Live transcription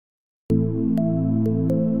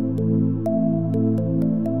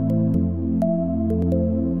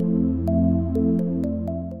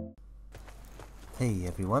Hey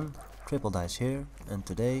everyone, TripleDice here, and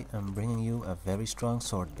today I'm bringing you a very strong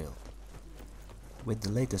sword build. With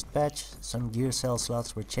the latest patch, some gear cell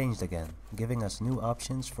slots were changed again, giving us new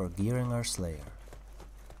options for gearing our Slayer.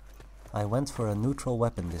 I went for a neutral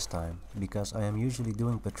weapon this time, because I am usually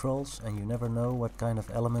doing patrols and you never know what kind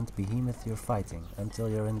of element behemoth you're fighting until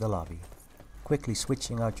you're in the lobby. Quickly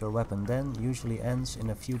switching out your weapon then usually ends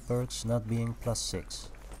in a few perks not being +6.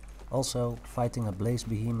 Also, fighting a blaze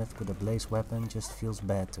behemoth with a blaze weapon just feels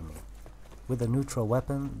bad to me. With a neutral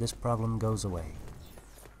weapon, this problem goes away.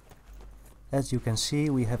 As you can see,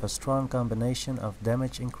 we have a strong combination of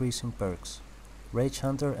damage increasing perks. Rage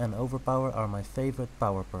Hunter and Overpower are my favorite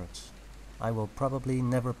power perks. I will probably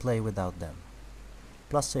never play without them.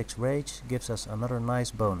 +6 Rage gives us another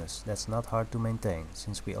nice bonus that's not hard to maintain,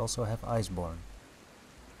 since we also have Iceborne.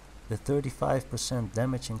 The 35%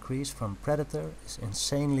 damage increase from Predator is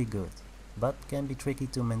insanely good, but can be tricky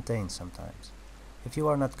to maintain sometimes. If you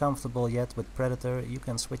are not comfortable yet with Predator, you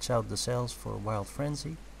can switch out the cells for Wild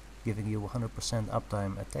Frenzy, giving you 100%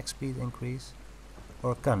 uptime attack speed increase,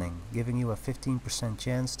 or Cunning, giving you a 15%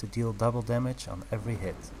 chance to deal double damage on every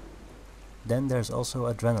hit. Then there's also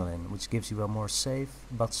Adrenaline, which gives you a more safe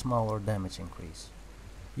but smaller damage increase.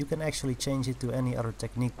 You can actually change it to any other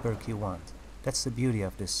technique perk you want. That's the beauty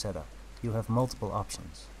of this setup. You have multiple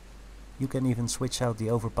options. You can even switch out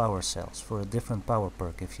the Overpower cells for a different power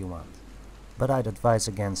perk if you want. But I'd advise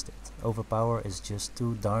against it. Overpower is just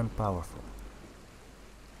too darn powerful.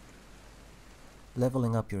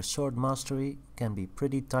 Leveling up your sword mastery can be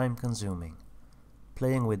pretty time consuming.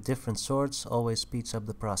 Playing with different swords always speeds up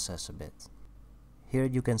the process a bit. Here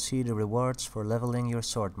you can see the rewards for leveling your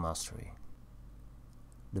sword mastery.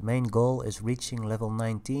 The main goal is reaching level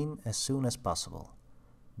 19 as soon as possible.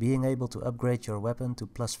 Being able to upgrade your weapon to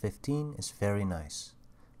 +15 is very nice.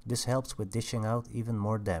 This helps with dishing out even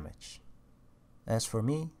more damage. As for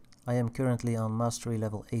me, I am currently on mastery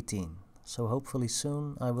level 18, so hopefully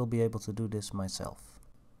soon I will be able to do this myself.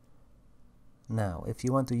 Now, if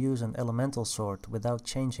you want to use an elemental sword without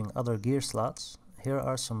changing other gear slots, here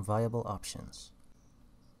are some viable options.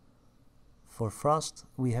 For Frost,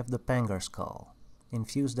 we have the Pangar Skull.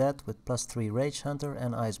 Infuse that with +3 Rage Hunter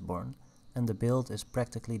and Iceborne, and the build is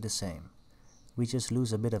practically the same. We just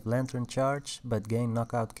lose a bit of Lantern Charge, but gain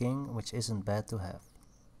Knockout King, which isn't bad to have.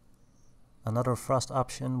 Another Frost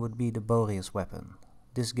option would be the Boreas weapon.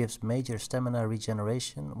 This gives major stamina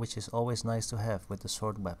regeneration, which is always nice to have with the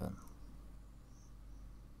sword weapon.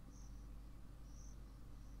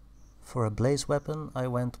 For a Blaze weapon, I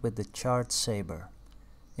went with the Charred Saber.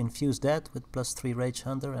 Infuse that with +3 Rage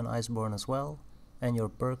Hunter and Iceborne as well, and your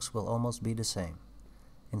perks will almost be the same.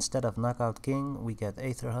 Instead of Knockout King, we get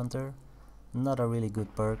Aether Hunter, not a really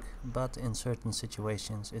good perk, but in certain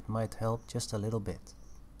situations it might help just a little bit.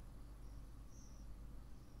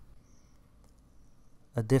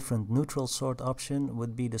 A different neutral sword option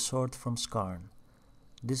would be the Sword from Skarn.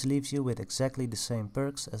 This leaves you with exactly the same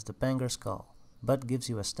perks as the Pangar Skull, but gives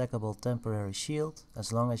you a stackable temporary shield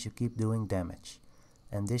as long as you keep doing damage.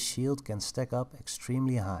 And this shield can stack up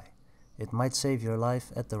extremely high. It might save your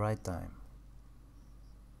life at the right time.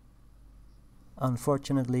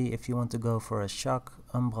 Unfortunately, if you want to go for a Shock,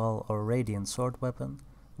 Umbral or Radiant sword weapon,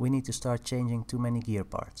 we need to start changing too many gear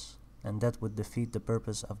parts, and that would defeat the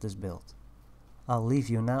purpose of this build. I'll leave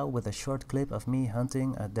you now with a short clip of me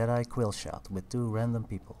hunting a Deadeye Quill Shot with 2 random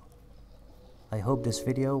people. I hope this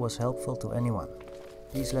video was helpful to anyone.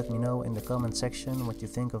 Please let me know in the comment section what you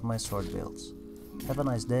think of my sword builds. Have a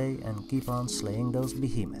nice day and keep on slaying those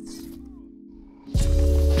behemoths.